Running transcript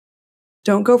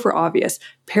Don't go for obvious.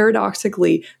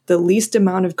 Paradoxically, the least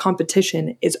amount of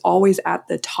competition is always at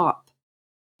the top.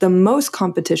 The most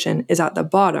competition is at the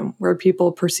bottom, where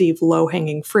people perceive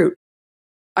low-hanging fruit.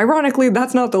 Ironically,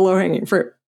 that's not the low-hanging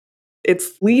fruit.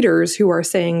 It's leaders who are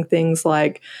saying things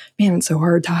like, man, it's so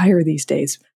hard to hire these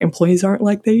days. Employees aren't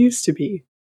like they used to be.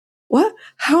 What?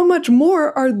 How much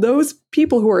more are those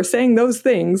people who are saying those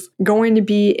things going to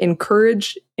be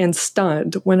encouraged and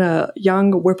stunned when a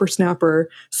young whippersnapper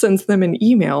sends them an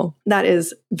email that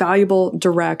is valuable,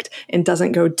 direct, and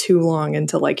doesn't go too long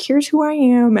into like, here's who I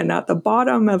am, and at the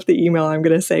bottom of the email, I'm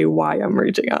going to say why I'm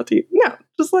reaching out to you. No,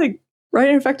 just like write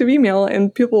an effective email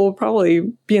and people will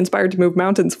probably be inspired to move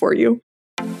mountains for you.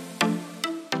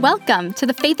 Welcome to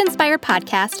the Faith Inspired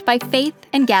podcast by Faith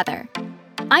and Gather.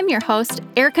 I'm your host,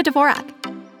 Erica Dvorak.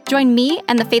 Join me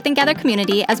and the Faith and Gather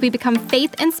community as we become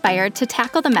faith-inspired to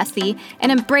tackle the messy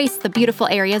and embrace the beautiful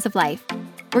areas of life.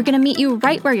 We're going to meet you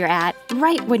right where you're at,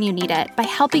 right when you need it, by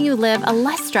helping you live a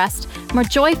less stressed, more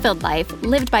joy-filled life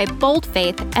lived by bold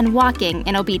faith and walking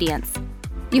in obedience.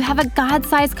 You have a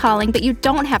God-sized calling, but you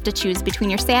don't have to choose between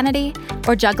your sanity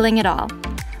or juggling it all.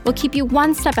 We'll keep you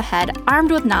one step ahead,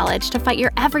 armed with knowledge to fight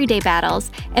your everyday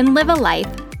battles and live a life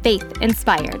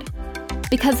faith-inspired.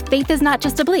 Because faith is not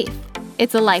just a belief,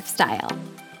 it's a lifestyle.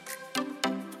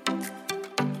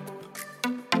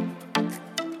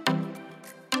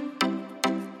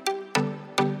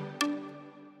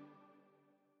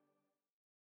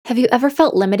 Have you ever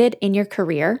felt limited in your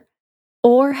career?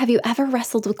 Or have you ever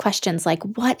wrestled with questions like,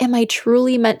 what am I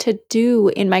truly meant to do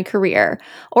in my career?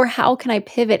 Or how can I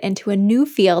pivot into a new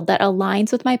field that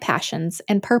aligns with my passions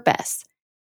and purpose?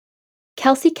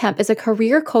 Kelsey Kemp is a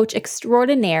career coach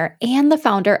extraordinaire and the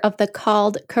founder of The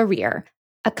Called Career,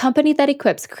 a company that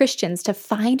equips Christians to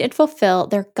find and fulfill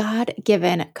their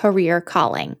God-given career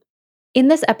calling. In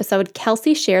this episode,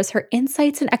 Kelsey shares her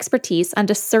insights and expertise on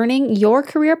discerning your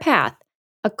career path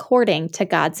according to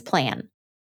God's plan.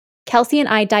 Kelsey and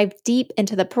I dive deep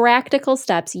into the practical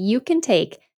steps you can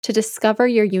take to discover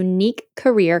your unique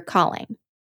career calling.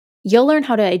 You'll learn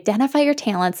how to identify your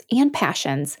talents and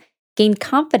passions, gain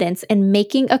confidence in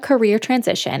making a career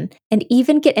transition, and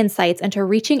even get insights into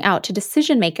reaching out to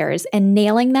decision makers and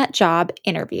nailing that job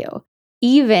interview,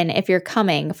 even if you're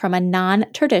coming from a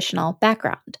non-traditional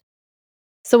background.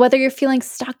 So whether you're feeling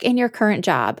stuck in your current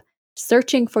job,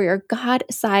 searching for your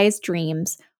God-sized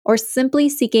dreams, or simply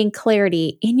seeking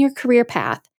clarity in your career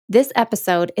path, this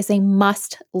episode is a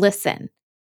must listen.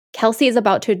 Kelsey is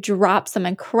about to drop some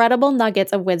incredible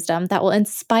nuggets of wisdom that will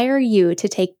inspire you to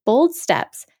take bold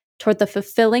steps toward the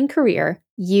fulfilling career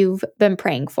you've been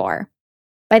praying for.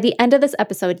 By the end of this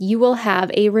episode, you will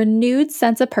have a renewed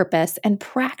sense of purpose and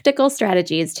practical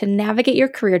strategies to navigate your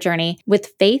career journey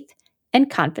with faith and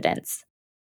confidence.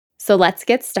 So let's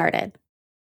get started.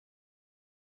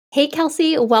 Hey,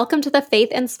 Kelsey, welcome to the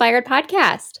Faith Inspired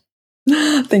podcast.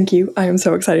 Thank you. I am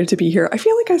so excited to be here. I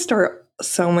feel like I start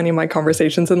so many of my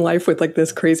conversations in life with like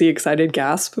this crazy excited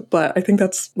gasp, but I think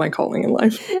that's my calling in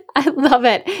life. I love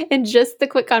it. And just the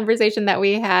quick conversation that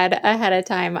we had ahead of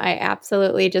time, I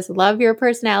absolutely just love your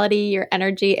personality, your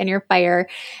energy, and your fire.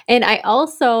 And I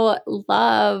also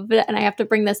love, and I have to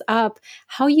bring this up,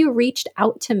 how you reached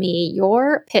out to me.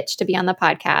 Your pitch to be on the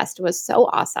podcast was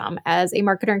so awesome. As a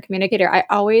marketer and communicator, I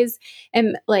always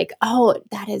am like, oh,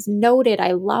 that is noted.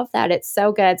 I love that. It's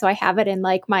so good. So I have it in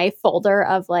like my folder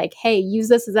of like, hey, use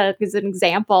this as an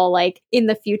example, like in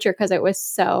the future, because it was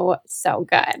so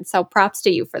good. So props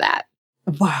to you for that.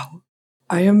 Wow.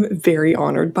 I am very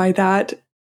honored by that.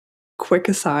 Quick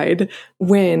aside,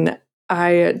 when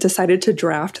I decided to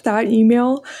draft that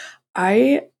email,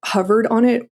 I hovered on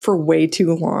it for way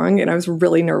too long and I was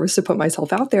really nervous to put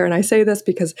myself out there. And I say this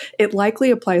because it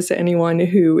likely applies to anyone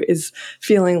who is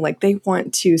feeling like they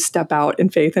want to step out in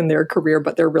faith in their career,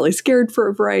 but they're really scared for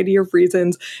a variety of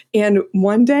reasons. And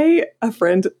one day, a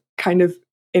friend kind of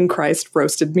in Christ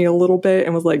roasted me a little bit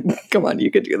and was like, come on, you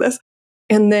could do this.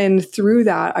 And then through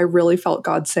that, I really felt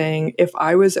God saying, if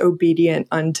I was obedient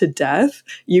unto death,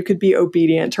 you could be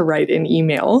obedient to write an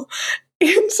email.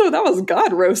 And so that was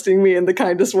God roasting me in the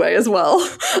kindest way as well.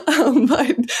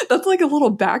 But that's like a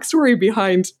little backstory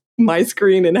behind my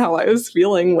screen and how I was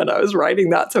feeling when I was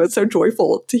writing that. So it's so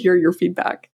joyful to hear your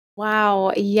feedback.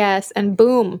 Wow. Yes. And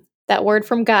boom, that word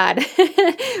from God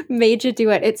made you do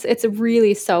it. It's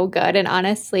really so good. And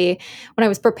honestly, when I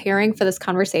was preparing for this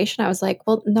conversation, I was like,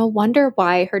 well, no wonder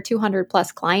why her 200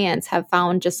 plus clients have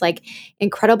found just like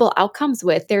incredible outcomes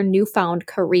with their newfound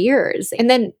careers. And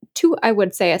then two, I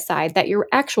would say aside that your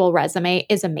actual resume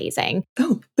is amazing.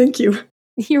 Oh, thank you.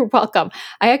 You're welcome.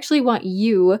 I actually want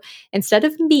you, instead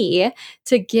of me,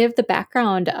 to give the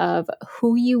background of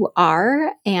who you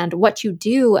are and what you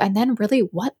do, and then really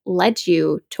what led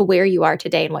you to where you are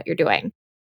today and what you're doing.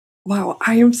 Wow,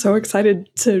 I am so excited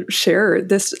to share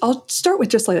this. I'll start with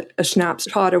just like a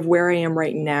snapshot of where I am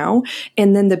right now,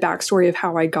 and then the backstory of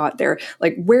how I got there.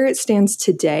 Like where it stands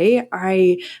today,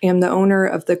 I am the owner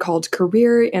of the Called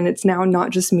Career, and it's now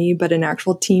not just me, but an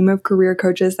actual team of career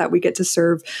coaches that we get to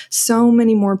serve so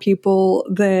many more people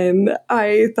than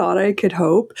I thought I could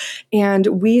hope. And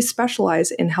we specialize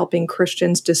in helping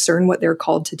Christians discern what they're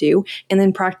called to do and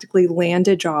then practically land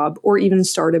a job or even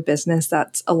start a business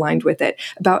that's aligned with it.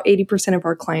 About 80% of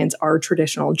our clients are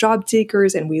traditional job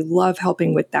seekers, and we love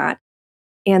helping with that.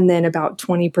 And then about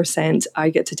 20% I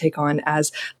get to take on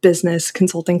as business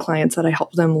consulting clients that I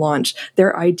help them launch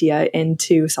their idea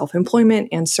into self-employment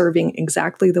and serving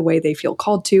exactly the way they feel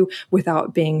called to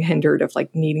without being hindered of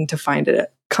like needing to find a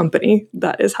company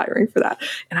that is hiring for that.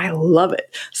 And I love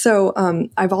it. So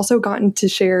I've also gotten to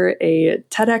share a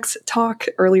TEDx talk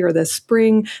earlier this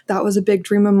spring. That was a big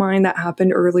dream of mine that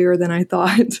happened earlier than I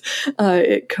thought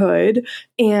it could.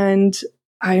 And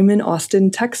I'm in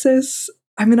Austin, Texas.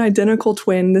 I'm an identical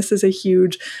twin. This is a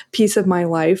huge piece of my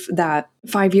life that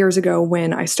 5 years ago,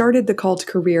 when I started the Called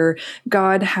Career,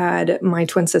 God had my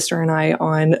twin sister and I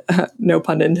on, no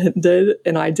pun intended,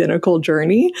 an identical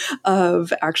journey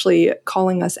of actually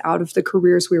calling us out of the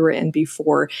careers we were in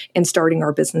before and starting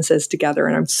our businesses together.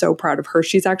 And I'm so proud of her.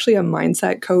 She's actually a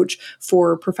mindset coach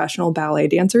for professional ballet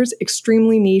dancers,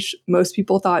 extremely niche. Most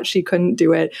people thought she couldn't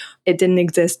do it. It didn't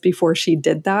exist before she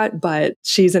did that, but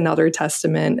she's another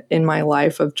testament in my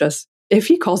life of just, if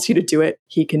he calls you to do it,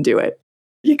 he can do it.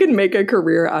 You can make a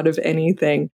career out of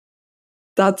anything.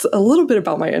 That's a little bit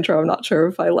about my intro. I'm not sure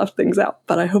if I left things out,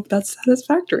 but I hope that's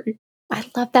satisfactory. I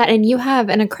love that. And you have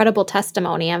an incredible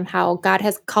testimony of how God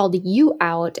has called you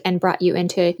out and brought you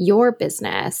into your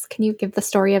business. Can you give the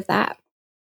story of that?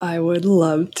 I would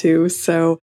love to.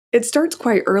 So it starts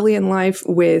quite early in life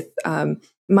with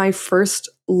my first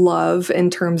love in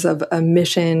terms of a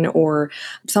mission or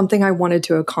something I wanted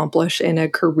to accomplish in a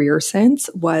career sense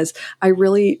was I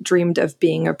really dreamed of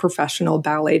being a professional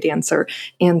ballet dancer.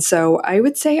 And so I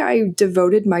would say I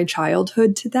devoted my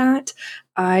childhood to that.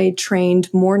 I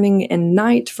trained morning and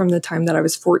night from the time that I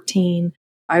was 14.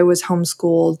 I was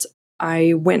homeschooled.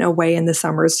 I went away in the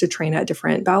summers to train at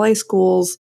different ballet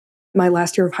schools. My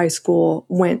last year of high school,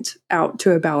 went out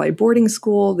to a ballet boarding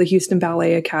school, the Houston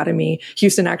Ballet Academy.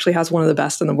 Houston actually has one of the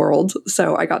best in the world,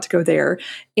 so I got to go there.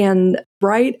 And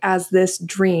right as this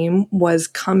dream was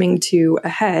coming to a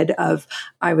head of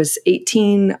I was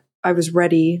 18, I was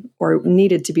ready or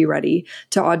needed to be ready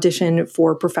to audition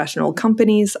for professional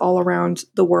companies all around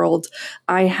the world.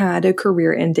 I had a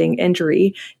career-ending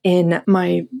injury in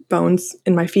my bones,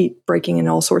 in my feet, breaking in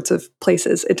all sorts of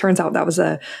places. It turns out that was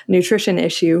a nutrition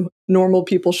issue. Normal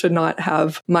people should not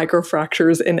have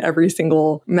microfractures in every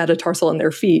single metatarsal in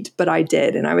their feet, but I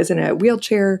did. And I was in a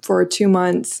wheelchair for 2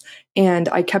 months, and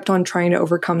I kept on trying to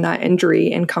overcome that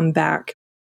injury and come back.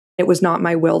 It was not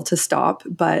my will to stop,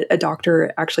 but a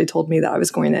doctor actually told me that I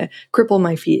was going to cripple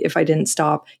my feet if I didn't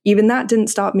stop. Even that didn't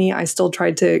stop me. I still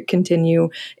tried to continue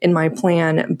in my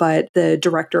plan, but the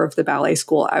director of the ballet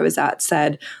school I was at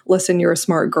said, "Listen, you're a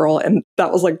smart girl." And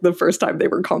that was like the first time they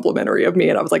were complimentary of me.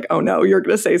 And I was like, "Oh no, you're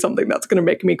going to say something that's going to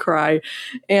make me cry."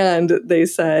 And they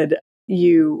said,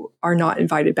 "You are not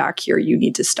invited back here. You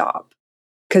need to stop."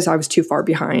 Because I was too far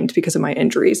behind because of my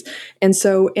injuries. And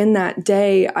so in that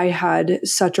day, I had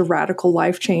such a radical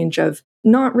life change of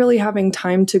not really having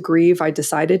time to grieve. I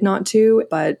decided not to,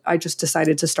 but I just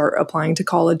decided to start applying to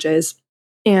colleges.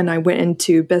 And I went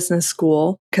into business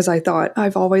school because I thought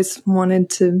I've always wanted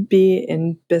to be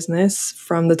in business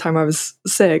from the time I was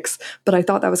 6, but I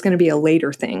thought that was going to be a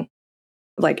later thing,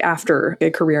 like after a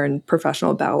career in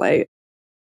professional ballet.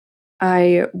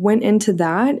 I went into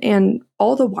that and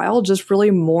all the while just really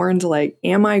mourned like,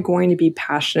 am I going to be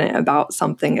passionate about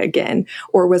something again?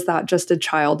 Or was that just a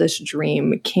childish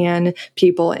dream? Can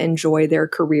people enjoy their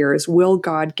careers? Will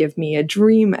God give me a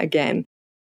dream again?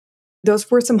 Those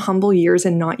were some humble years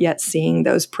and not yet seeing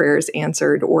those prayers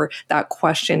answered or that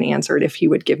question answered if he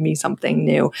would give me something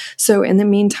new. So in the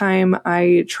meantime,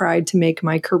 I tried to make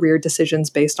my career decisions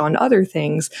based on other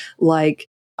things like,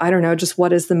 I don't know, just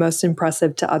what is the most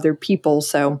impressive to other people.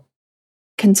 So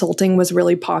consulting was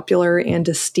really popular and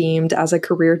esteemed as a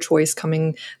career choice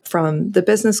coming from the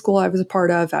business school I was a part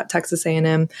of at Texas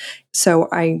A&M. So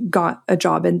I got a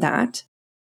job in that.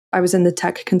 I was in the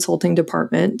tech consulting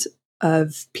department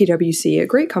of PwC, a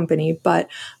great company. But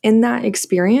in that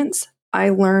experience, I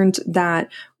learned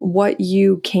that what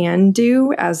you can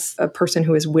do as a person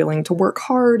who is willing to work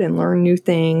hard and learn new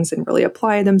things and really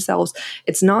apply themselves,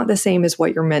 it's not the same as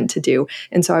what you're meant to do.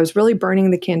 And so I was really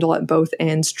burning the candle at both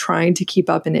ends, trying to keep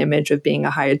up an image of being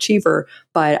a high achiever,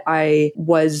 but I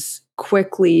was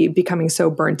quickly becoming so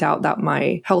burnt out that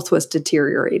my health was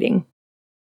deteriorating.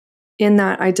 In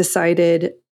that, I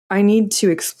decided I need to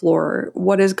explore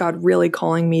what is God really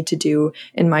calling me to do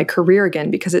in my career again,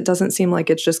 because it doesn't seem like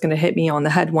it's just going to hit me on the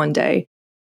head one day.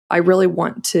 I really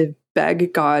want to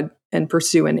beg God and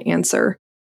pursue an answer.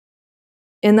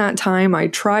 In that time, I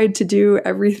tried to do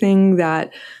everything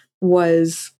that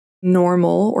was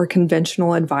normal or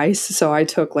conventional advice. So I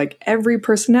took like every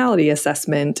personality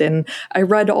assessment and I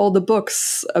read all the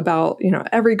books about,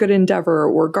 Every Good Endeavor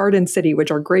or Garden City,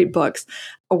 which are great books,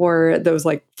 or those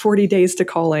like 40 Days to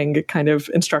Calling kind of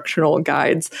instructional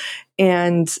guides.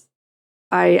 And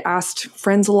I asked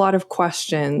friends a lot of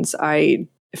questions. I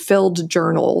filled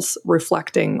journals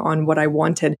reflecting on what I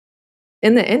wanted.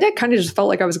 In the end, it kind of just felt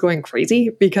like I was going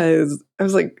crazy because I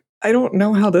was like, I don't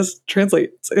know how this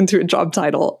translates into a job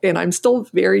title. And I'm still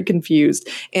very confused.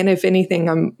 And if anything,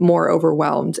 I'm more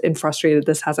overwhelmed and frustrated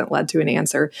this hasn't led to an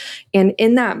answer. And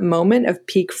in that moment of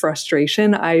peak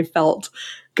frustration, I felt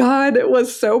God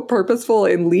was so purposeful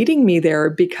in leading me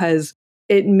there because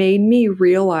it made me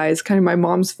realize kind of my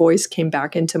mom's voice came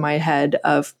back into my head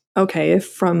of, okay, if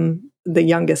from the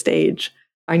youngest age,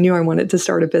 I knew I wanted to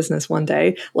start a business one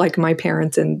day, like my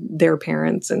parents and their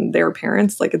parents and their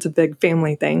parents. Like it's a big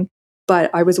family thing.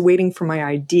 But I was waiting for my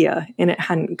idea and it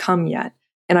hadn't come yet.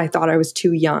 And I thought I was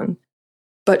too young.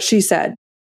 But she said,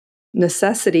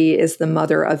 necessity is the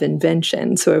mother of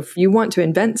invention. So if you want to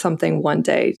invent something one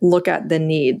day, look at the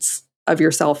needs of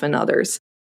yourself and others.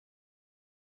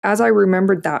 As I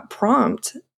remembered that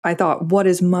prompt, I thought, what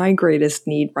is my greatest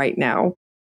need right now?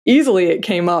 Easily it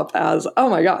came up as, oh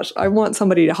my gosh, I want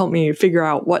somebody to help me figure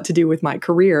out what to do with my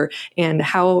career and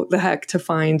how the heck to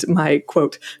find my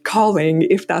quote calling,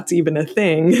 if that's even a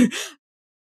thing.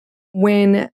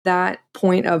 When that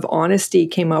point of honesty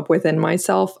came up within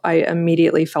myself, I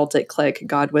immediately felt it click.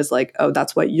 God was like, oh,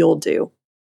 that's what you'll do.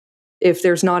 If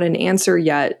there's not an answer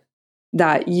yet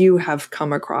that you have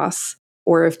come across,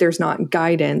 or if there's not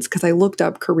guidance, because I looked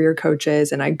up career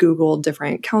coaches and I Googled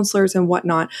different counselors and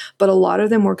whatnot, but a lot of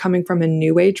them were coming from a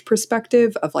new age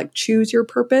perspective of like, choose your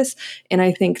purpose. And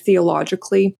I think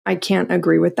theologically, I can't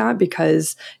agree with that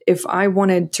because if I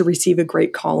wanted to receive a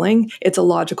great calling, it's a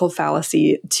logical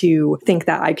fallacy to think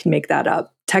that I can make that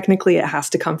up. Technically, it has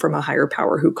to come from a higher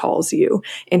power who calls you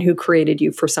and who created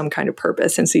you for some kind of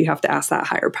purpose. And so you have to ask that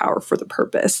higher power for the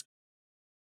purpose.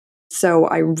 So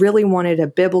I really wanted a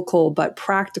biblical but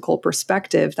practical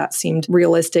perspective that seemed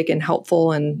realistic and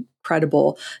helpful and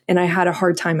credible. And I had a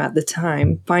hard time at the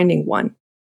time finding one.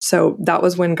 So that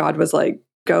was when God was like,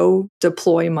 go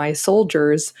deploy my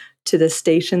soldiers to the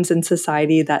stations in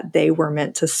society that they were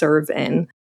meant to serve in.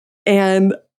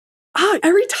 And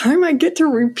every time I get to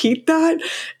repeat that,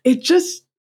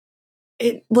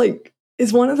 it like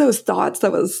is one of those thoughts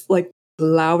that was like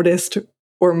loudest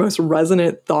or most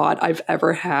resonant thought I've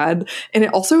ever had. And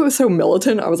it also was so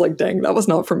militant. I was like, dang, that was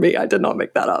not for me. I did not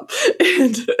make that up.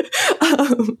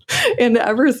 And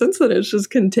ever since then, it's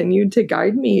just continued to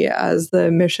guide me as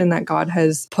the mission that God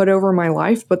has put over my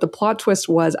life. But the plot twist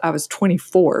was I was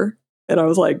 24 and I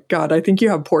was like, God, I think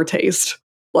you have poor taste.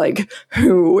 Like,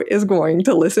 who is going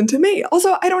to listen to me?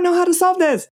 Also, I don't know how to solve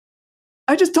this.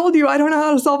 I just told you I don't know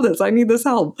how to solve this. I need this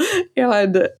help.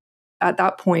 And at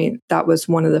that point, that was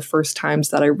one of the first times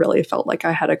that I really felt like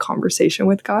I had a conversation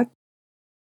with God.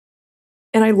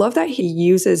 And I love that he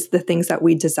uses the things that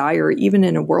we desire, even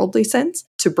in a worldly sense,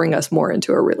 to bring us more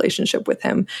into a relationship with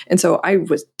him. And so I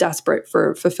was desperate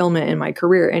for fulfillment in my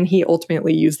career. And he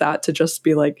ultimately used that to just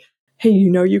be like, hey,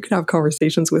 you can have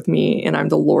conversations with me and I'm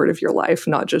the Lord of your life,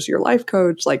 not just your life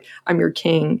coach. Like I'm your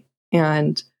king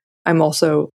and I'm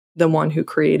also the one who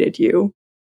created you.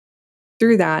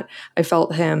 Through that, I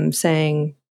felt him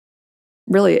saying,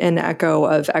 really an echo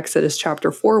of Exodus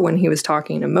chapter 4, when he was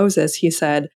talking to Moses, he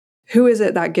said, who is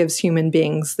it that gives human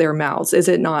beings their mouths? Is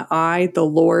it not I, the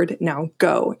Lord? Now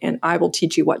go, and I will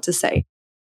teach you what to say.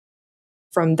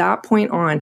 From that point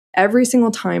on, every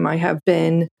single time I have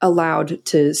been allowed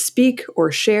to speak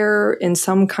or share in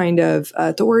some kind of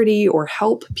authority or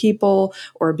help people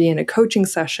or be in a coaching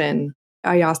session,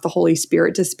 I asked the Holy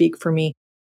Spirit to speak for me.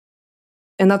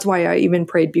 And that's why I even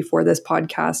prayed before this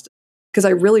podcast. because I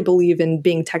really believe in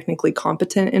being technically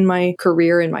competent in my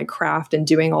career, in my craft, and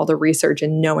doing all the research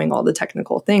and knowing all the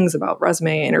technical things about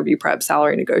resume, interview prep,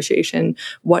 salary negotiation,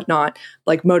 whatnot,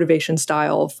 like motivation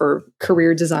style for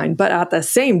career design. But at the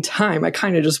same time, I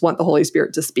kind of just want the Holy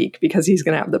Spirit to speak because he's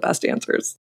going to have the best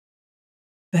answers.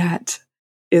 That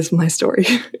is my story.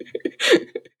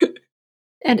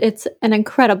 And it's an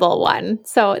incredible one.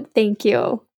 So thank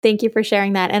you. Thank you for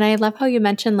sharing that. And I love how you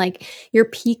mentioned like your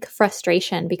peak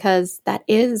frustration, because that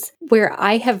is where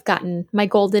I have gotten my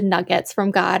golden nuggets from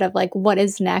God of like, what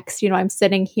is next? I'm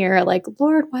sitting here like,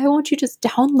 Lord, why won't you just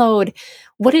download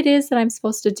what it is that I'm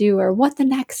supposed to do, or what the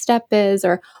next step is,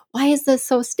 or why is this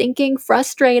so stinking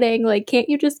frustrating? Like, can't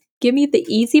you just give me the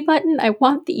easy button? I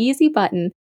want the easy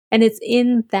button. And it's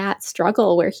in that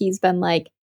struggle where he's been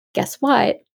like, guess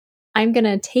what? I'm going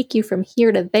to take you from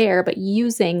here to there, but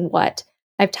using what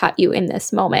I've taught you in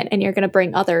this moment. And you're going to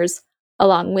bring others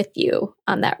along with you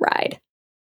on that ride.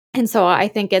 And so I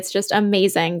think it's just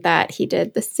amazing that he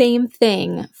did the same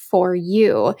thing for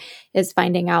you, is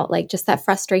finding out like just that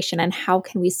frustration and how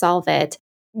can we solve it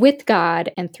with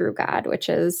God and through God, which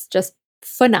is just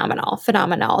phenomenal,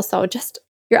 phenomenal. So just,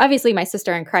 you're obviously my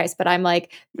sister in Christ, but I'm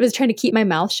like, was trying to keep my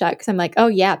mouth shut because I'm like, oh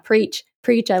yeah, preach.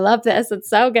 I love this. It's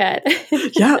so good.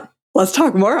 Yeah. Let's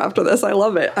talk more after this. I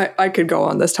love it. I could go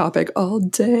on this topic all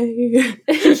day.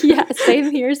 Yeah, same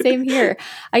here, same here.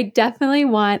 I definitely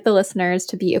want the listeners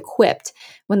to be equipped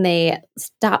when they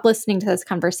stop listening to this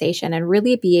conversation and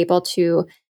really be able to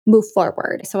move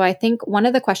forward. So I think one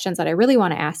of the questions that I really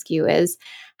want to ask you is,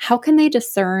 how can they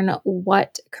discern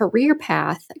what career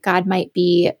path God might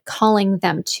be calling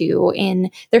them to in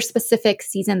their specific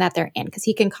season that they're in? Because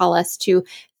he can call us to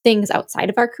things outside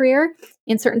of our career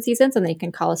in certain seasons, and they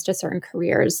can call us to certain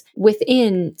careers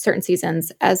within certain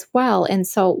seasons as well. And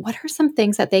so what are some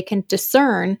things that they can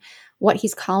discern what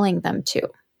he's calling them to?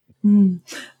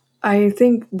 I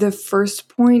think the first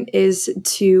point is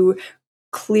to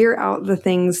clear out the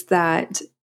things that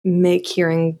make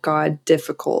hearing God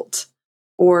difficult,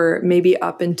 or maybe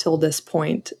up until this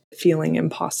point feeling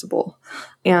impossible.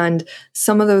 And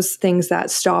some of those things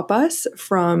that stop us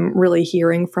from really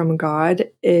hearing from God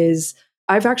is,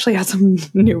 I've actually had some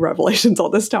new revelations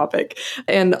on this topic,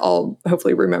 and I'll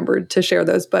hopefully remember to share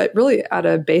those. But really, at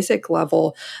a basic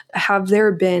level, have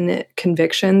there been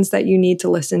convictions that you need to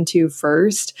listen to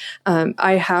first?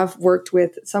 I have worked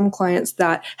with some clients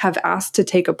that have asked to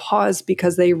take a pause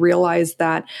because they realize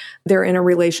that they're in a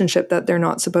relationship that they're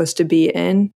not supposed to be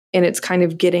in. And it's kind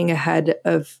of getting ahead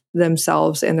of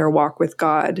themselves in their walk with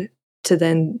God to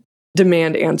then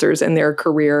demand answers in their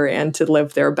career and to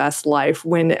live their best life,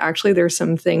 when actually there's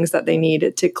some things that they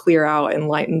need to clear out and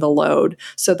lighten the load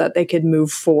so that they could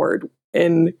move forward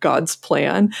in God's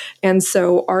plan. And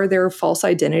so, are there false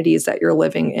identities that you're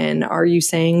living in? Are you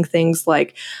saying things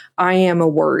like, I am a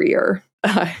worrier?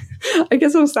 I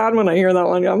get so sad when I hear that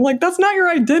one. I'm like, that's not your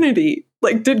identity.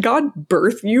 Like, did God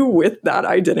birth you with that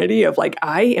identity of like,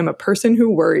 I am a person who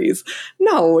worries?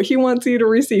 No, he wants you to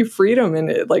receive freedom,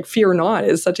 and like, fear not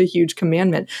is such a huge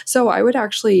commandment. So I would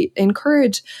actually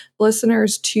encourage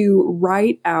listeners to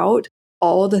write out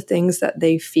all the things that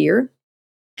they fear.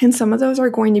 And some of those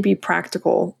are going to be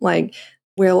practical, like,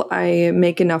 will I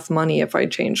make enough money if I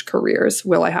change careers?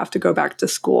 Will I have to go back to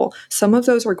school? Some of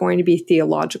those are going to be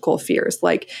theological fears,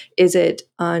 like, is it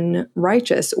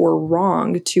unrighteous or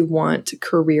wrong to want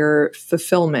career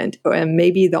fulfillment? And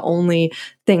maybe the only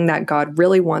thing that God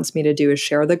really wants me to do is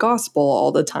share the gospel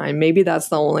all the time. Maybe that's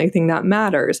the only thing that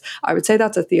matters. I would say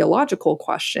that's a theological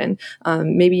question.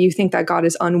 Maybe you think that God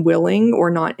is unwilling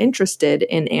or not interested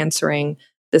in answering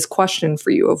this question for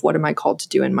you of what am I called to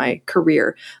do in my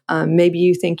career? Maybe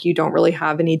you think you don't really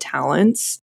have any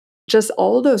talents. Just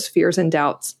all of those fears and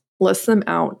doubts, list them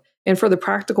out. And for the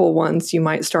practical ones, you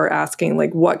might start asking,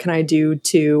 like, what can I do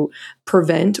to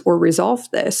prevent or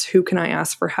resolve this? Who can I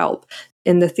ask for help?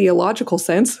 In the theological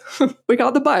sense, we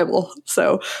got the Bible.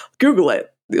 So Google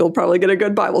it. You'll probably get a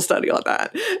good Bible study on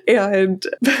that. And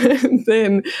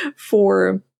then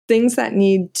for things that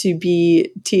need to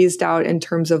be teased out in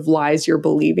terms of lies you're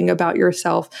believing about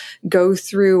yourself, go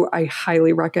through, I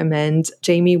highly recommend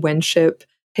Jamie Winship,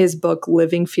 his book,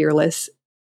 Living Fearless.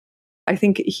 I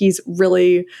think he's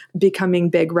really becoming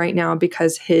big right now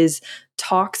because his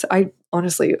talks,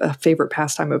 honestly, a favorite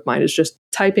pastime of mine is just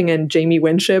typing in Jamie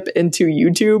Winship into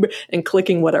YouTube and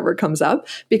clicking whatever comes up,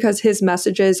 because his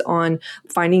messages on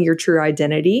finding your true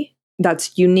identity,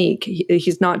 that's unique.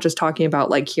 He's not just talking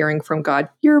about like hearing from God,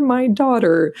 you're my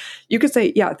daughter. You could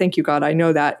say, yeah, thank you, God, I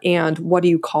know that. And what do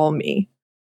you call me?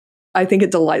 I think it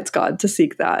delights God to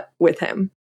seek that with him.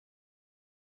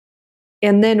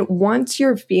 And then once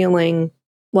you're feeling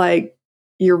like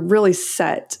you're really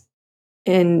set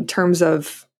in terms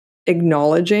of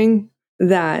acknowledging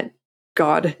that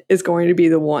God is going to be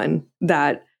the one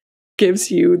that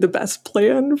gives you the best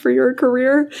plan for your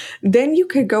career, then you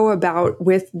could go about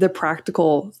with the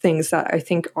practical things that I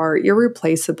think are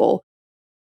irreplaceable.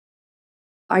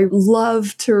 I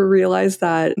love to realize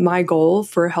that my goal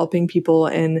for helping people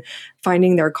in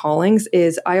finding their callings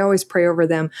is I always pray over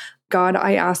them. God,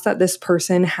 I ask that this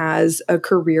person has a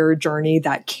career journey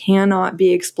that cannot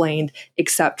be explained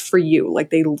except for you. Like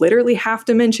they literally have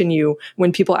to mention you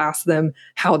when people ask them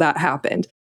how that happened.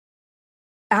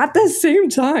 At the same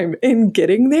time, in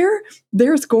getting there,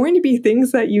 there's going to be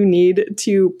things that you need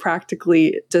to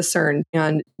practically discern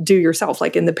and do yourself.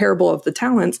 Like in the parable of the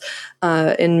talents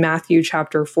in Matthew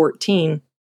chapter 14,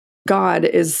 God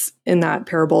is in that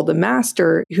parable the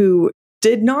master who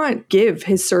did not give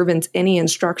his servants any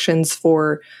instructions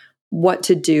for what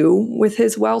to do with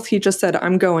his wealth. He just said,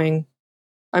 I'm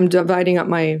dividing up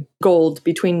my gold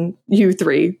between you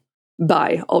three.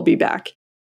 Bye, I'll be back.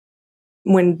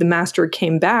 When the master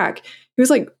came back, he was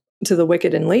like to the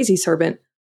wicked and lazy servant,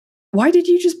 why did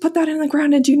you just put that in the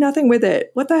ground and do nothing with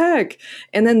it? What the heck?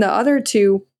 And then the other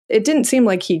two, it didn't seem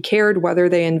like he cared whether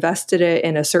they invested it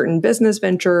in a certain business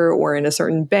venture or in a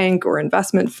certain bank or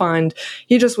investment fund.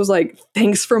 He just was like,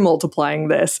 thanks for multiplying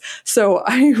this. So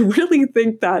I really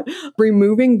think that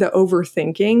removing the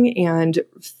overthinking and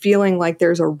feeling like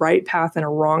there's a right path and a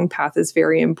wrong path is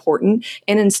very important.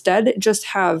 And instead, just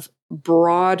have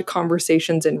broad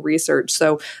conversations and research.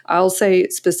 So I'll say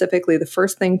specifically the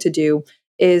first thing to do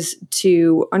is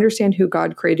to understand who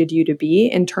God created you to be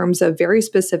in terms of very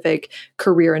specific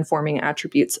career informing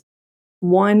attributes.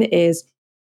 One is,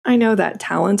 I know that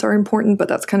talents are important, but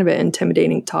that's kind of an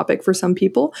intimidating topic for some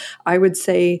people. I would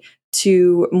say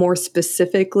to more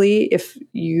specifically, if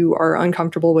you are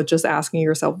uncomfortable with just asking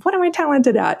yourself, what am I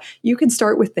talented at? You could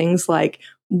start with things like,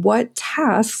 what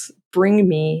tasks bring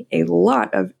me a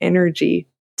lot of energy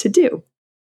to do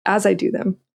as I do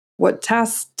them? What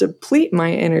tasks deplete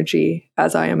my energy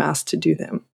as I am asked to do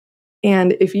them?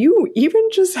 And if you even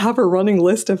just have a running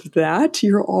list of that,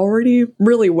 you're already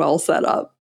really well set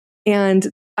up. And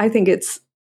I think it's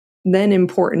then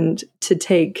important to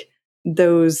take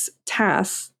those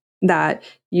tasks that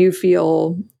you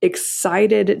feel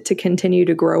excited to continue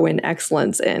to grow in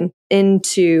excellence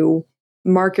into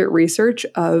market research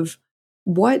of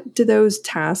what do those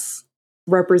tasks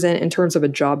represent in terms of a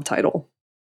job title.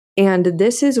 And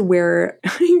this is where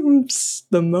I'm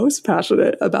the most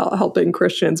passionate about helping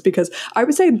Christians, because I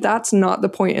would say that's not the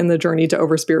point in the journey to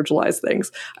over spiritualize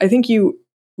things. I think you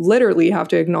literally have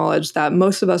to acknowledge that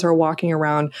most of us are walking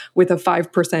around with a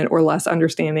 5% or less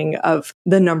understanding of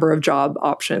the number of job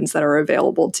options that are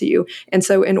available to you. And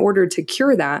so in order to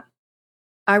cure that,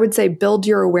 I would say build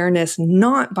your awareness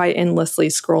not by endlessly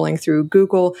scrolling through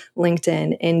Google,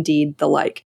 LinkedIn, Indeed, the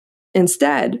like.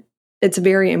 Instead, it's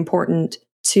very important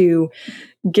to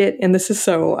get, and this is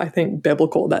so, I think,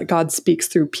 biblical that God speaks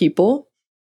through people,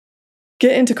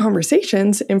 get into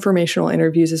conversations, informational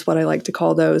interviews is what I like to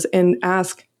call those, and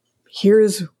ask,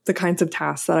 here's the kinds of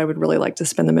tasks that I would really like to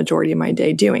spend the majority of my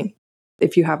day doing.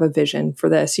 If you have a vision for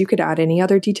this, you could add any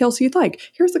other details you'd like.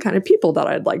 Here's the kind of people that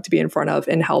I'd like to be in front of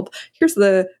and help. Here's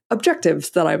the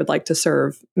objectives that I would like to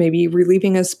serve, maybe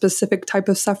relieving a specific type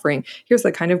of suffering. Here's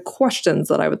the kind of questions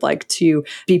that I would like to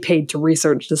be paid to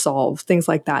research to solve, things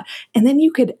like that. And then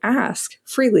you could ask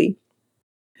freely,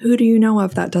 who do you know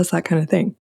of that does that kind of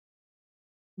thing?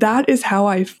 That is how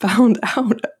I found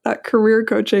out that career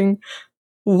coaching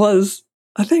was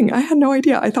a thing. I had no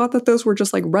idea. I thought that those were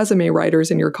just like resume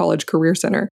writers in your college career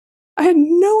center. I had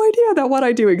no idea that what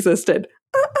I do existed.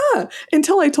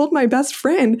 Until I told my best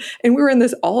friend, and we were in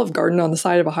this Olive Garden on the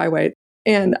side of a highway.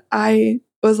 And I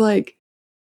was like,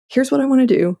 here's what I want to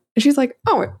do. And she's like,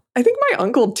 oh, I think my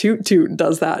uncle Toot Toot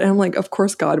does that. And I'm like, of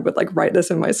course God would like write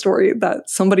this in my story that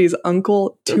somebody's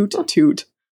uncle Toot Toot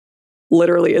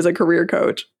literally is a career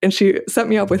coach. And she set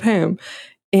me up with him.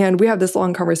 And we have this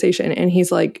long conversation, and he's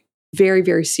like very,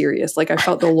 very serious. Like I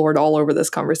felt the Lord all over this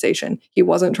conversation. He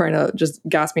wasn't trying to just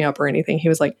gas me up or anything. He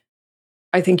was like,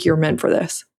 I think you're meant for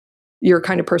this. Your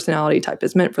kind of personality type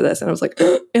is meant for this. And I was like,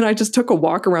 and I just took a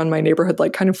walk around my neighborhood,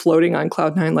 like kind of floating on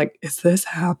cloud nine, like, is this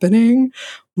happening?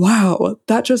 Wow.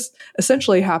 That just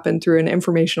essentially happened through an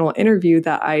informational interview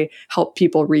that I help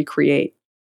people recreate.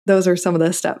 Those are some of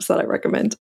the steps that I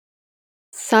recommend.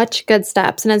 Such good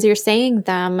steps. And as you're saying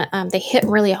them, they hit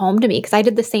really home to me because I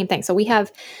did the same thing. So we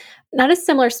have Not a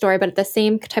similar story, but the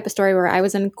same type of story where I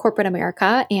was in corporate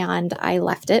America and I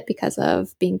left it because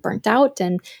of being burnt out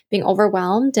and being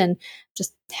overwhelmed and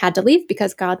just had to leave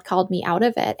because God called me out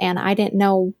of it. And I didn't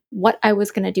know what I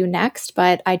was going to do next,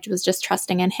 but I was just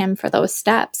trusting in Him for those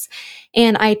steps.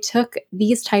 And I took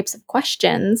these types of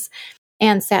questions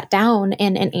and sat down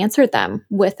and answered them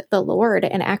with the Lord.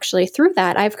 And actually, through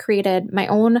that, I've created my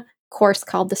own course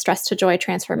called the Stress to Joy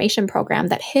Transformation Program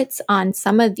that hits on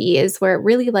some of these, where it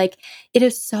really it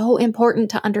is so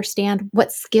important to understand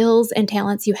what skills and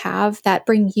talents you have that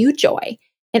bring you joy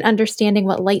and understanding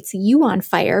what lights you on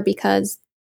fire, because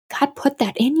God put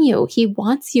that in you. He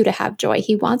wants you to have joy.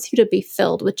 He wants you to be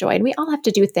filled with joy. And we all have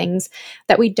to do things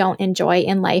that we don't enjoy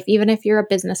in life. Even if you're a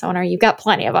business owner, you've got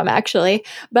plenty of them actually.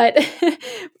 But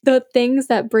the things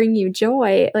that bring you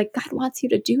joy, God wants you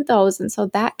to do those. And so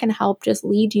that can help just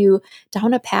lead you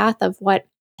down a path of what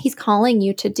He's calling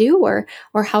you to do,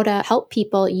 or how to help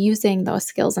people using those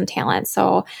skills and talents.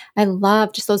 So I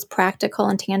love just those practical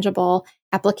and tangible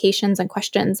applications and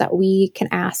questions that we can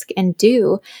ask and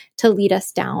do to lead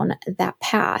us down that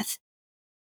path.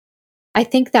 I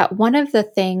think that one of the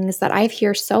things that I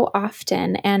hear so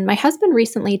often, and my husband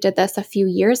recently did this a few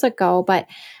years ago, but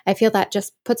I feel that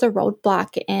just puts a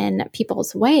roadblock in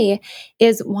people's way,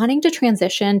 is wanting to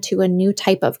transition to a new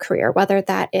type of career, whether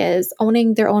that is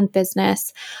owning their own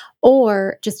business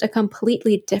or just a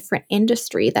completely different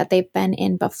industry that they've been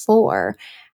in before.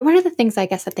 What are the things, I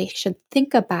guess, that they should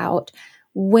think about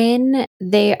when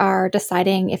they are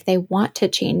deciding if they want to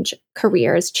change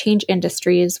careers, change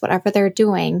industries, whatever they're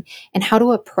doing, and how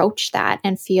to approach that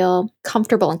and feel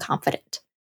comfortable and confident?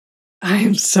 I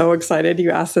am so excited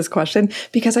you asked this question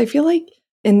because I feel like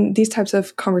in these types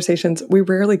of conversations, we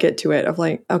rarely get to it of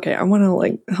okay, I want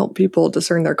to help people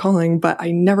discern their calling, but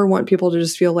I never want people to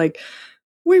just feel wait,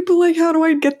 but how do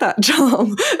I get that job?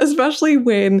 Especially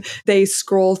when they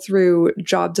scroll through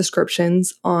job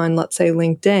descriptions on, let's say,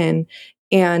 LinkedIn,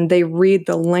 and they read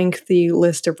the lengthy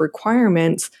list of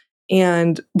requirements.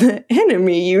 And the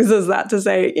enemy uses that to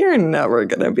say, you're never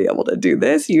going to be able to do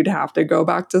this. You'd have to go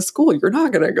back to school. You're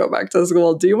not going to go back to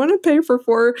school. Do you want to pay for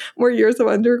 4 more years of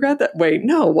undergrad? Wait,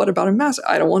 no. What about a master?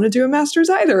 I don't want to do a master's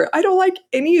either. I don't like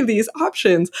any of these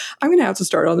options. I'm going to have to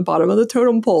start on the bottom of the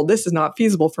totem pole. This is not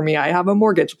feasible for me. I have a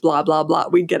mortgage, blah, blah, blah.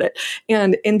 We get it.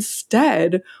 And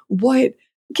instead, what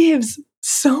gives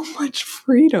so much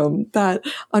freedom that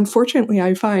unfortunately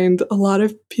I find a lot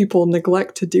of people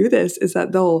neglect to do this is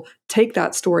that they'll take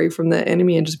that story from the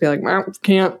enemy and just be like, well,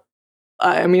 can't.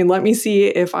 I mean, let me see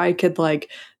if I could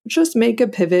just make a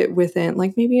pivot within,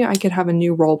 maybe I could have a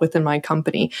new role within my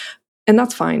company. And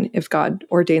that's fine if God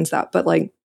ordains that. But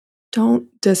don't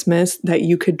dismiss that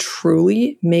you could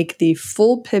truly make the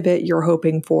full pivot you're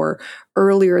hoping for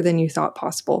earlier than you thought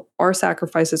possible. Our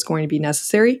sacrifice is going to be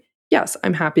necessary. Yes,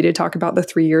 I'm happy to talk about the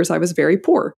 3 years I was very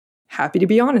poor. Happy to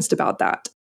be honest about that.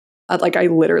 I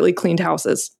literally cleaned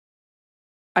houses.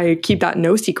 I keep that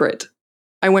no secret.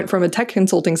 I went from a tech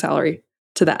consulting salary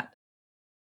to that.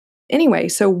 Anyway,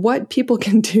 so what people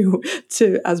can do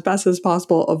to, as best as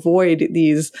possible, avoid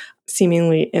these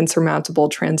seemingly insurmountable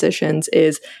transitions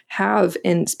is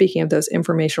and speaking of those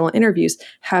informational interviews,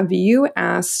 have you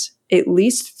asked at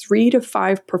least 3 to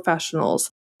 5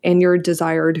 professionals in your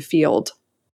desired field,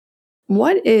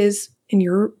 what is, in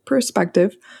your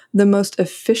perspective, the most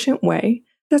efficient way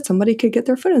that somebody could get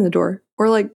their foot in the door? Or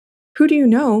who do you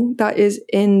know that is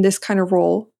in this kind of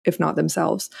role, if not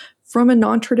themselves, from a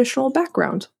non-traditional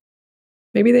background?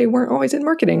 Maybe they weren't always in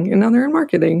marketing and now they're in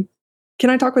marketing. Can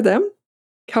I talk with them?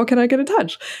 How can I get in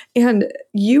touch? And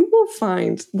you will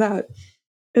find that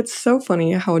it's so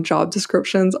funny how job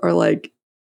descriptions are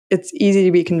it's easy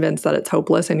to be convinced that it's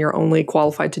hopeless and you're only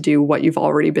qualified to do what you've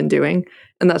already been doing.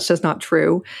 And that's just not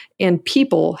true. And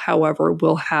people, however,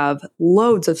 will have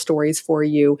loads of stories for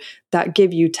you that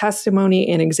give you testimony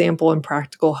and example and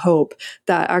practical hope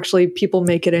that actually people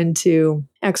make it into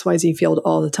XYZ field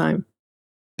all the time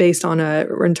based on a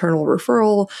internal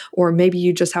referral, or maybe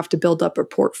you just have to build up a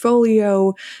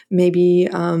portfolio. Maybe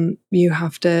you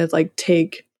have to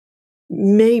take,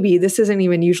 maybe this isn't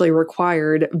even usually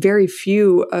required. Very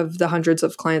few of the hundreds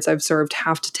of clients I've served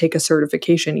have to take a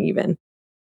certification even.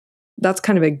 That's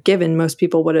kind of a given. Most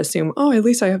people would assume, oh, at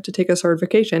least I have to take a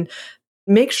certification.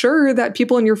 Make sure that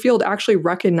people in your field actually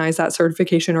recognize that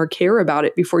certification or care about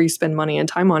it before you spend money and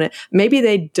time on it. Maybe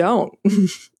they don't.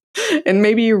 And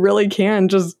maybe you really can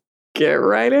just get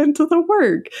right into the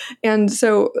work. And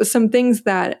so some things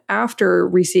that after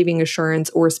receiving assurance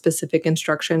or specific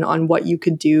instruction on what you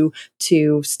could do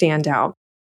to stand out,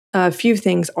 a few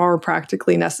things are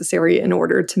practically necessary in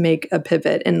order to make a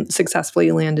pivot and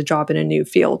successfully land a job in a new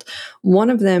field. One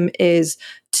of them is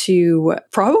to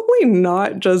probably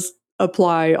not just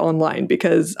apply online,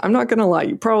 because I'm not going to lie,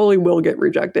 you probably will get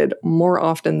rejected more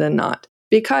often than not.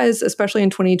 Because especially in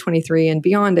 2023 and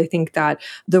beyond, I think that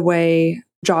the way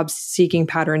job seeking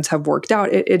patterns have worked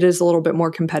out, it is a little bit more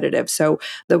competitive. So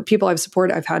the people I've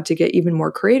supported, I've had to get even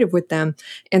more creative with them.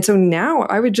 And so now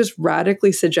I would just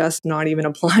radically suggest not even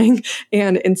applying,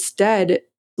 and instead,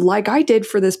 like I did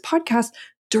for this podcast,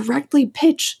 directly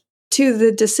pitch to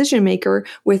the decision maker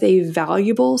with a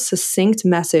valuable, succinct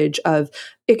message of,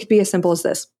 it could be as simple as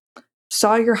this: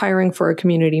 saw you're hiring for a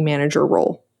community manager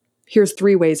role. Here's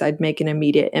 3 ways I'd make an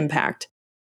immediate impact.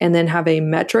 And then have a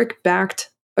metric backed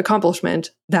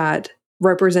accomplishment that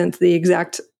represents the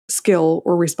exact skill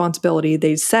or responsibility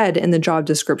they said in the job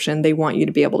description they want you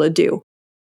to be able to do.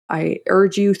 I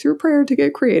urge you through prayer to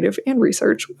get creative and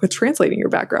research with translating your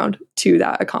background to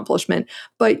that accomplishment.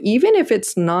 But even if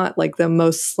it's not like the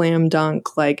most slam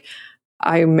dunk, like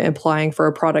I'm applying for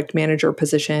a product manager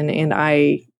position and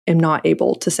I am not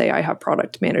able to say I have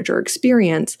product manager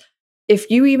experience, if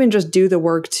you even just do the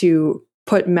work to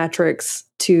put metrics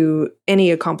to any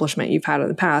accomplishment you've had in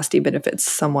the past, even if it's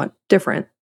somewhat different,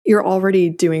 you're already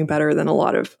doing better than a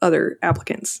lot of other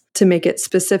applicants, to make it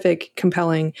specific,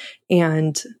 compelling,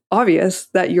 and obvious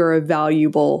that you're a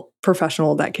valuable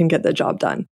professional that can get the job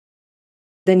done.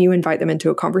 Then you invite them into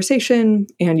a conversation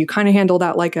and you kind of handle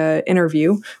that like an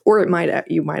interview, or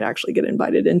you might actually get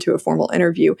invited into a formal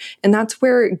interview. And that's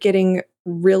where getting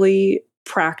really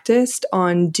practiced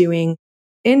on doing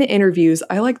in interviews.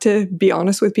 I like to be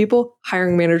honest with people.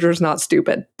 Hiring managers not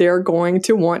stupid. They're going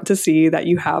to want to see that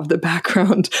you have the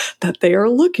background that they are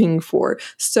looking for.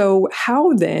 So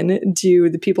how then do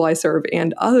the people I serve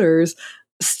and others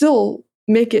still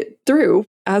make it through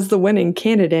as the winning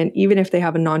candidate, even if they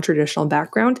have a non-traditional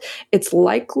background? It's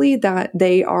likely that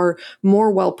they are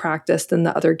more well-practiced than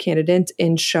the other candidates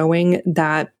in showing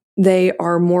that they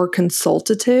are more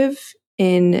consultative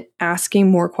in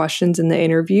asking more questions in the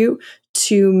interview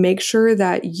to make sure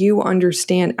that you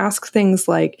understand. Ask things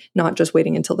like, not just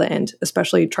waiting until the end,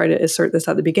 especially try to assert this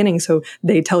at the beginning so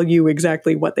they tell you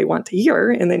exactly what they want to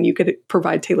hear, and then you could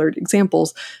provide tailored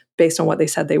examples based on what they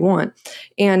said they want.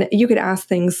 And you could ask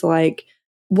things like,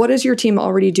 what is your team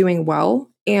already doing well?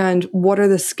 And what are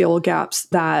the skill gaps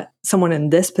that someone in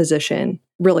this position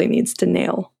really needs to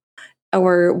nail?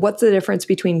 Or what's the difference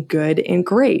between good and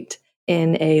great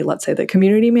in a, let's say, the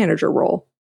community manager role?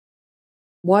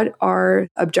 What are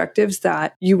objectives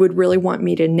that you would really want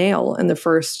me to nail in the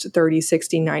first 30,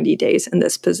 60, 90 days in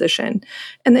this position?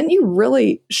 And then you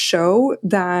really show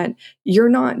that you're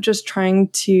not just trying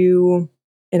to,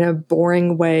 in a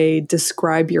boring way,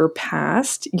 describe your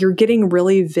past. You're getting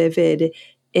really vivid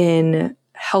in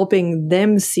helping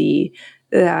them see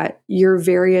that you're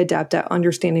very adept at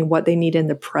understanding what they need in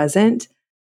the present,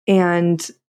 and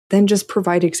then just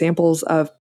provide examples of,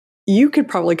 you could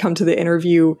probably come to the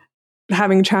interview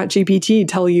having ChatGPT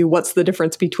tell you what's the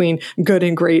difference between good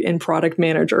and great in product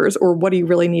managers, or what do you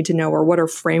really need to know, or what are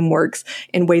frameworks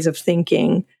and ways of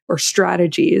thinking or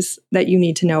strategies that you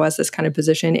need to know as this kind of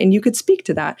position. And you could speak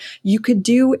to that. You could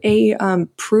do a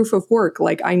proof of work,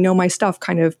 like I know my stuff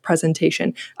kind of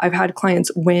presentation. I've had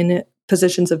clients win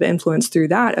positions of influence through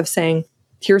that, of saying,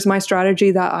 here's my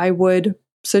strategy that I would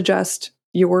suggest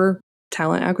your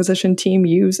talent acquisition team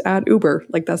use at Uber.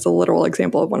 Like, that's a literal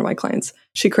example of one of my clients.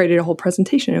 She created a whole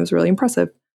presentation. It was really impressive.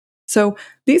 So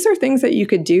these are things that you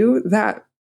could do that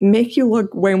make you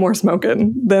look way more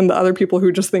smoking than the other people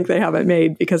who just think they have it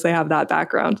made because they have that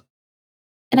background.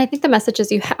 And I think the message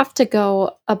is you have to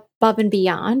go above and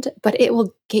beyond, but it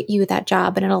will get you that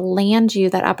job and it'll land you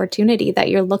that opportunity that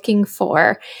you're looking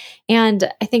for.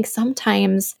 And I think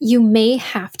sometimes you may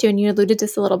have to, and you alluded to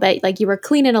this a little bit, like you were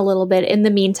cleaning a little bit in the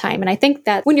meantime. And I think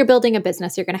that when you're building a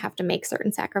business, you're going to have to make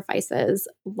certain sacrifices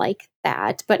like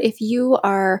that. But if you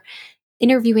are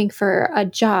interviewing for a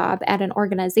job at an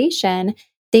organization,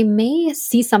 they may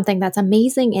see something that's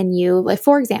amazing in you. Like,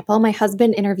 for example, my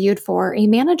husband interviewed for a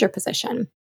manager position.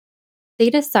 They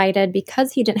decided,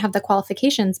 because he didn't have the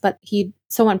qualifications, but he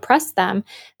so impressed them,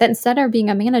 that instead of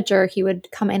being a manager, he would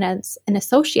come in as an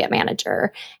associate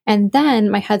manager. And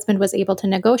then my husband was able to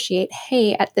negotiate,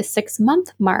 hey, at the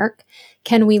 6-month mark,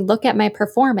 can we look at my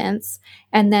performance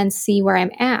and then see where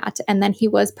I'm at? And then he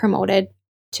was promoted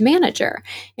to manager.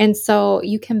 And so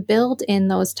you can build in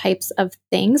those types of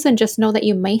things and just know that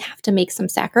you may have to make some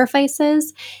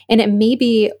sacrifices. And it may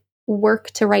be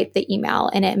work to write the email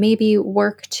and it maybe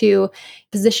work to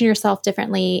position yourself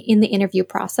differently in the interview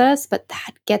process, but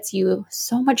that gets you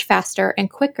so much faster and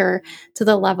quicker to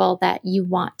the level that you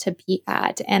want to be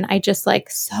at. And I just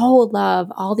so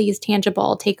love all these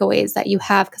tangible takeaways that you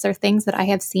have because they're things that I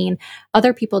have seen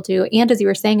other people do. And as you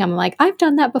were saying, I'm like, I've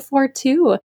done that before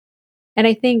too. And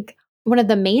I think one of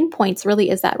the main points really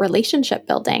is that relationship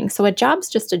building. So a job's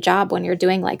just a job when you're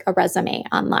doing a resume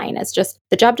online. It's just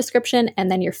the job description and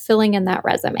then you're filling in that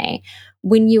resume.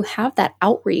 When you have that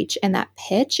outreach and that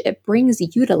pitch, it brings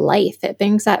you to life. It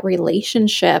brings that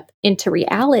relationship into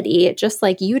reality, just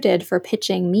like you did for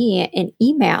pitching me an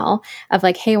email of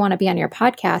hey, I want to be on your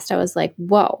podcast. I was like,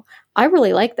 whoa, I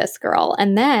really like this girl.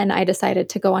 And then I decided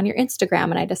to go on your Instagram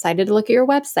and I decided to look at your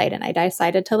website and I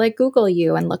decided to Google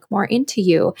you and look more into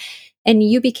you. And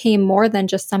you became more than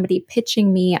just somebody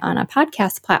pitching me on a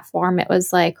podcast platform. It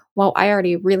was well, I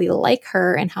already really like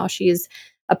her and how she's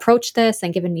approached this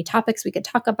and given me topics we could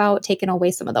talk about, taken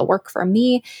away some of the work from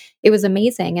me. It was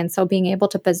amazing. And so being able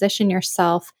to position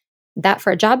yourself that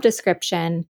for a job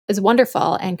description is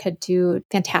wonderful and could do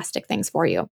fantastic things for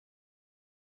you.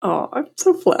 Oh, I'm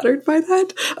so flattered by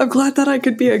that. I'm glad that I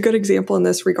could be a good example in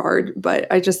this regard.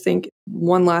 But I just think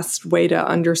one last way to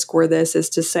underscore this is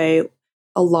to say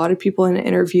a lot of people in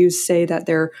interviews say that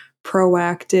they're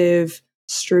proactive,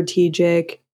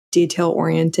 strategic,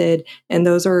 detail-oriented, and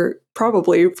those are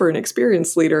probably, for an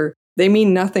experienced leader, they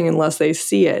mean nothing unless they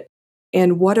see it.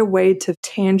 And what a way to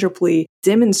tangibly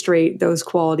demonstrate those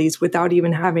qualities without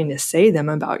even having to say them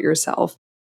about yourself.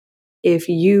 If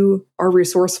you are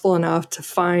resourceful enough to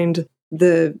find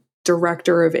the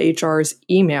director of HR's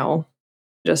email,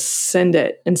 just send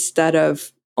it instead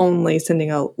of only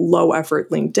sending a low effort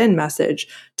LinkedIn message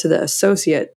to the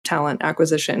associate talent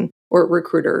acquisition or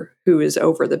recruiter who is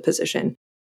over the position.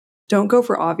 Don't go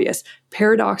for obvious.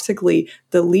 Paradoxically,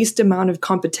 the least amount of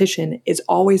competition is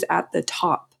always at the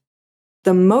top.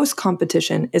 The most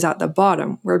competition is at the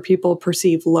bottom, where people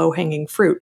perceive low-hanging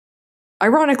fruit.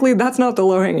 Ironically, that's not the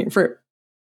low-hanging fruit.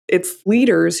 It's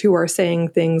leaders who are saying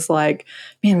things like,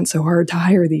 man, it's so hard to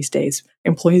hire these days.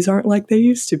 Employees aren't like they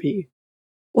used to be.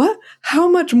 What? How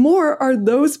much more are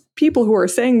those people who are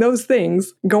saying those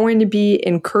things going to be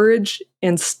encouraged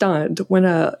and stunned when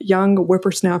a young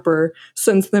whippersnapper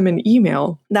sends them an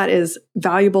email that is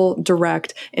valuable,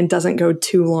 direct, and doesn't go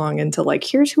too long into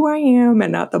here's who I am,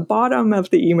 and at the bottom of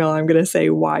the email, I'm going to say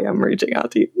why I'm reaching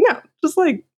out to you. No, just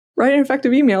write an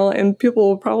effective email and people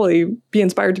will probably be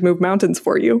inspired to move mountains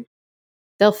for you.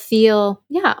 They'll feel,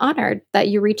 honored that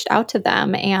you reached out to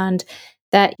them and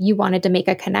that you wanted to make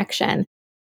a connection.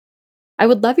 I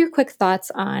would love your quick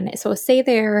thoughts on, so say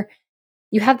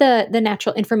you have the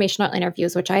natural informational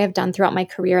interviews, which I have done throughout my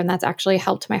career, and that's actually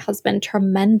helped my husband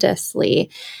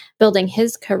tremendously building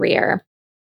his career.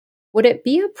 Would it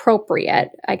be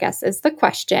appropriate, I guess is the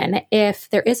question, if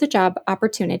there is a job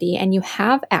opportunity and you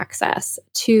have access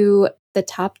to the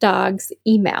top dog's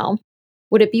email,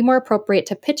 would it be more appropriate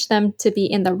to pitch them to be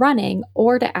in the running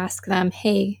or to ask them,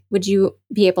 hey, would you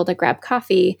be able to grab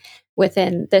coffee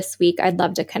within this week? I'd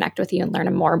love to connect with you and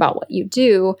learn more about what you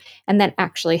do, and then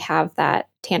actually have that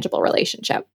tangible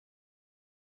relationship.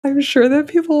 I'm sure that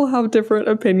people will have different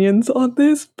opinions on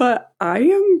this, but I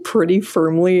am pretty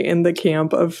firmly in the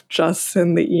camp of just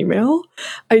send the email.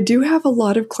 I do have a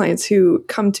lot of clients who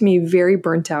come to me very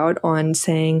burnt out on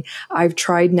saying, I've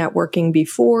tried networking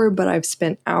before, but I've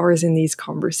spent hours in these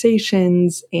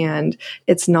conversations and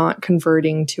it's not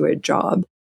converting to a job.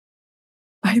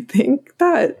 I think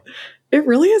that it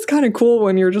really is kind of cool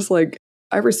when you're just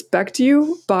I respect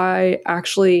you by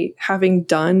actually having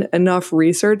done enough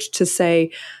research to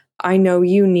say, I know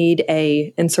you need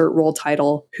a insert role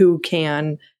title who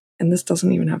can, and this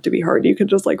doesn't even have to be hard. You could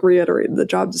just reiterate the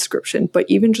job description, but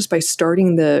even just by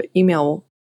starting the email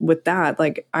with that,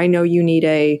 I know you need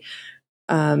a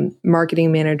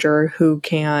marketing manager who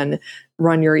can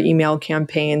run your email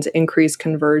campaigns, increase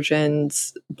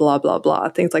conversions, blah, blah, blah,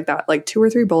 things like that, 2 or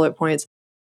 3 bullet points.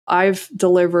 I've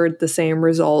delivered the same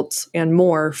results and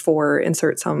more for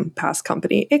insert some past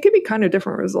company. It could be kind of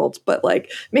different results, but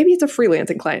maybe it's a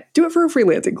freelancing client. Do it for a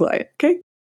freelancing client, okay?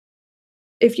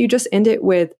 If you just end it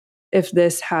with, if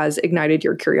this has ignited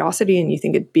your curiosity and you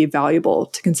think it'd be valuable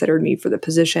to consider me for the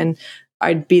position,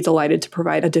 I'd be delighted to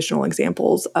provide additional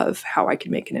examples of how I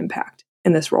could make an impact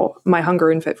in this role, my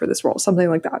hunger and fit for this role, something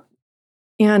like that.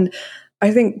 And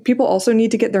I think people also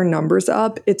need to get their numbers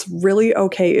up. It's really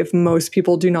okay if most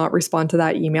people do not respond to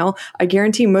that email. I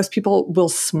guarantee most people will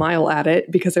smile at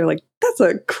it because they're like, that's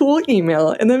a cool email.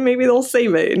 And then maybe they'll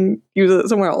save it and use it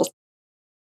somewhere else.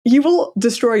 You will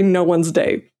destroy no one's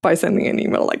day by sending an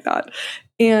email like that.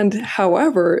 And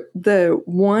however, the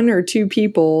one or two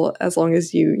people, as long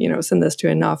as you send this to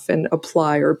enough and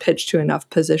apply or pitch to enough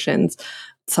positions,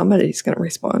 somebody's going to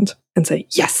respond and say,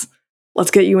 yes, let's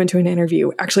get you into an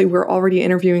interview. Actually, we're already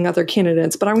interviewing other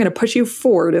candidates, but I'm going to push you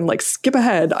forward and like skip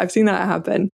ahead. I've seen that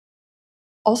happen.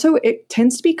 Also, it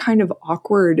tends to be kind of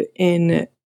awkward in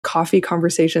coffee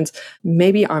conversations.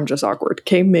 Maybe I'm just awkward.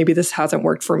 Okay. Maybe this hasn't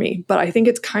worked for me, but I think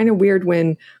it's kind of weird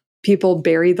when people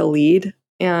bury the lead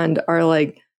and are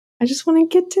like, I just want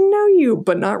to get to know you,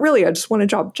 but not really. I just want a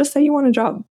job. Just say you want a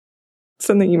job.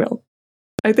 Send the email.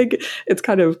 I think it's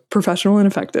kind of professional and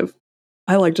effective.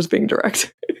 I like just being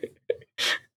direct.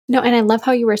 No, and I love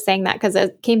how you were saying that because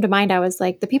it came to mind. I was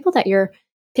like, the people that you're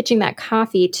pitching that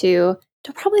coffee to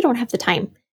probably don't have the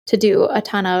time to do a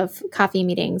ton of coffee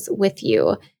meetings with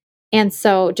you. And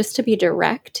so just to be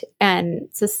direct and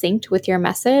succinct with your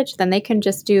message, then they can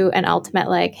just do an ultimate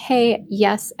like, hey,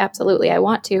 yes, absolutely, I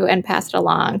want to, and pass it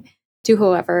along to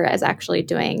whoever is actually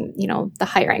doing, the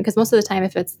hiring. Because most of the time,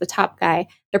 if it's the top guy,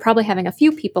 they're probably having a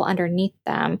few people underneath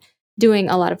them doing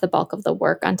a lot of the bulk of the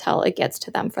work until it gets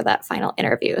to them for that final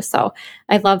interview. So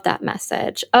I love that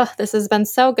message. Oh, this has been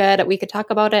so good. We could talk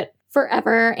about it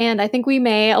forever. And I think we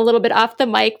may a little bit off the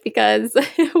mic because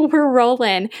we're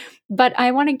rolling. But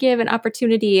I want to give an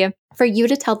opportunity for you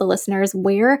to tell the listeners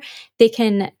where they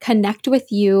can connect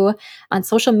with you on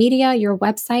social media, your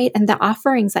website, and the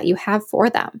offerings that you have for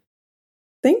them.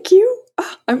 Thank you.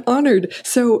 I'm honored.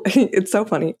 So it's so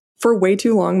funny. For way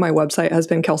too long, my website has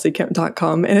been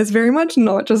kelseykemp.com, and it's very much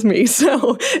not just me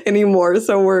anymore.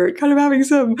 So we're kind of having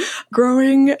some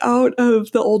growing out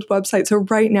of the old website. So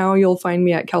right now you'll find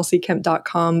me at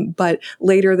kelseykemp.com, but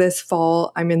later this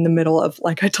fall, I'm in the middle of,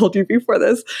 like I told you before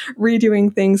this,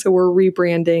 redoing things. So we're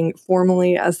rebranding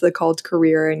formally as The Call to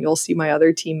Career, and you'll see my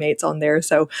other teammates on there.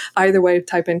 So either way,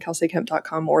 type in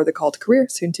kelseykemp.com or The Call to Career,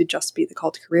 soon to just be The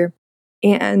Call to Career.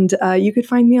 And you could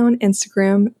find me on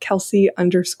Instagram,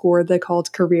 Kelsey_the Call to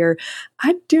Career.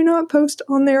 I do not post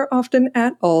on there often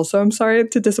at all, so I'm sorry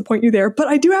to disappoint you there, but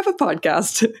I do have a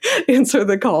podcast, Answer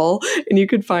the Call, and you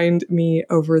could find me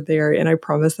over there. And I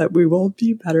promise that we will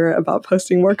be better about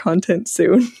posting more content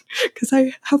soon because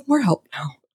I have more help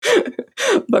now.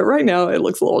 But right now, it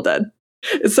looks a little dead.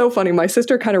 It's so funny. My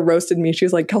sister kind of roasted me.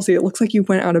 She's like, Kelsey, it looks like you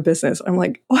went out of business. I'm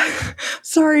like, what?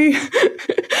 Sorry.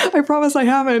 I promise I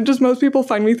haven't. Just most people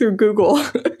find me through Google.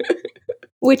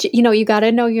 Which, you got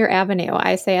to know your avenue.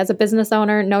 I say as a business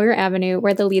owner, know your avenue,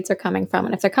 where the leads are coming from.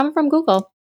 And if they're coming from Google,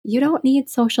 you don't need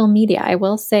social media. I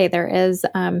will say there is,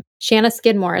 Shanna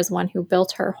Skidmore is one who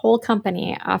built her whole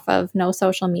company off of no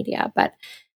social media. But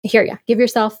I hear you. Give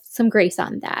yourself some grace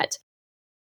on that.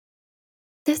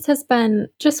 This has been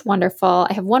just wonderful.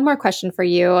 I have one more question for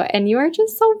you, and you are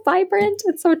just so vibrant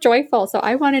and so joyful. So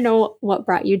I want to know what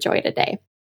brought you joy today.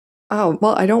 Oh,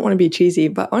 well, I don't want to be cheesy,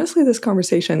 but honestly, this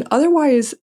conversation,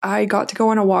 otherwise, I got to go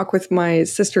on a walk with my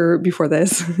sister before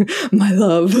this, my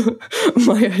love,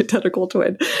 my identical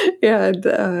twin.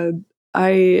 And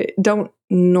I don't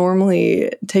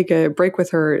normally take a break with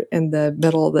her in the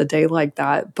middle of the day like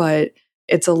that, but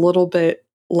it's a little bit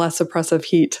less oppressive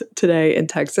heat today in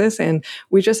Texas. And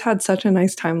we just had such a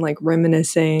nice time, like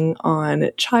reminiscing on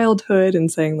childhood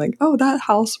and saying like, oh, that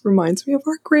house reminds me of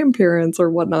our grandparents or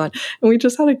whatnot. And we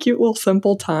just had a cute little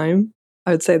simple time.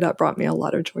 I would say that brought me a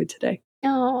lot of joy today.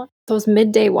 Oh, those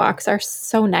midday walks are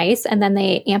so nice. And then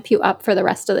they amp you up for the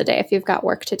rest of the day if you've got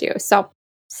work to do. So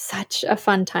such a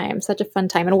fun time, such a fun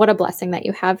time. And what a blessing that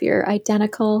you have your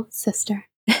identical sister.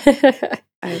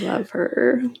 I love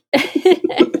her.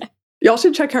 Y'all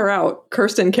should check her out,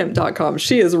 KirstenKemp.com.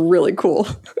 She is really cool.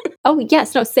 Oh,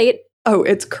 yes. No, say it. Oh,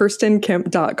 it's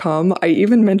KirstenKemp.com. I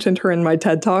even mentioned her in my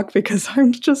TED Talk because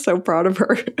I'm just so proud of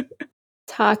her.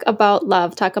 Talk about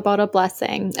love. Talk about a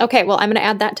blessing. Okay, well, I'm going to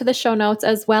add that to the show notes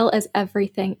as well as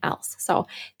everything else. So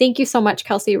thank you so much,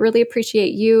 Kelsey. Really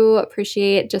appreciate you.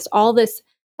 Appreciate just all this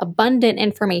abundant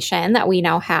information that we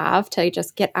now have to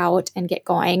just get out and get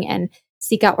going and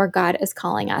seek out where God is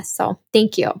calling us. So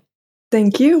thank you.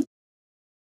 Thank you.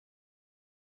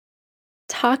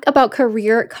 Talk about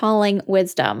career calling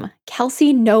wisdom.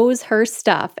 Kelsey knows her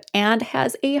stuff and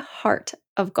has a heart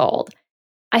of gold.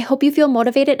 I hope you feel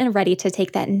motivated and ready to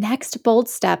take that next bold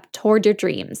step toward your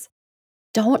dreams.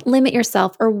 Don't limit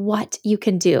yourself or what you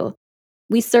can do.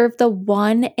 We serve the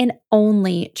one and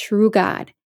only true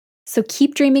God. So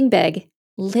keep dreaming big,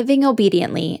 living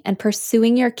obediently, and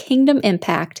pursuing your kingdom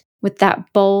impact with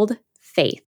that bold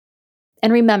faith.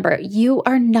 And remember, you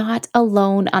are not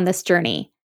alone on this journey.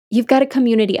 You've got a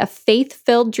community of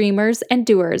faith-filled dreamers and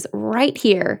doers right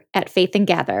here at Faith and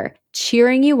Gather,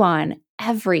 cheering you on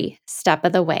every step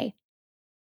of the way.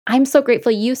 I'm so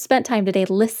grateful you spent time today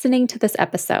listening to this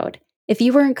episode. If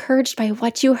you were encouraged by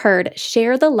what you heard,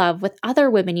 share the love with other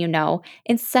women you know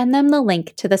and send them the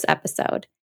link to this episode.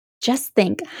 Just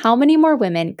think how many more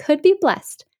women could be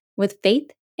blessed with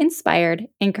faith-inspired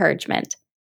encouragement.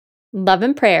 Love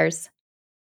and prayers,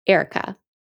 Erica.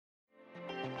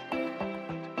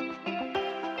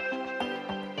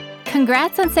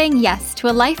 Congrats on saying yes to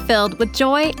a life filled with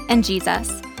joy and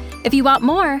Jesus. If you want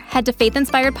more, head to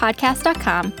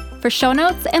faithinspiredpodcast.com for show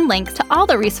notes and links to all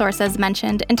the resources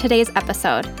mentioned in today's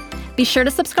episode. Be sure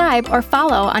to subscribe or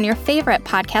follow on your favorite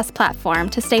podcast platform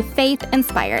to stay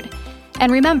faith-inspired.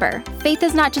 And remember, faith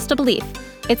is not just a belief,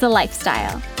 it's a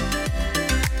lifestyle.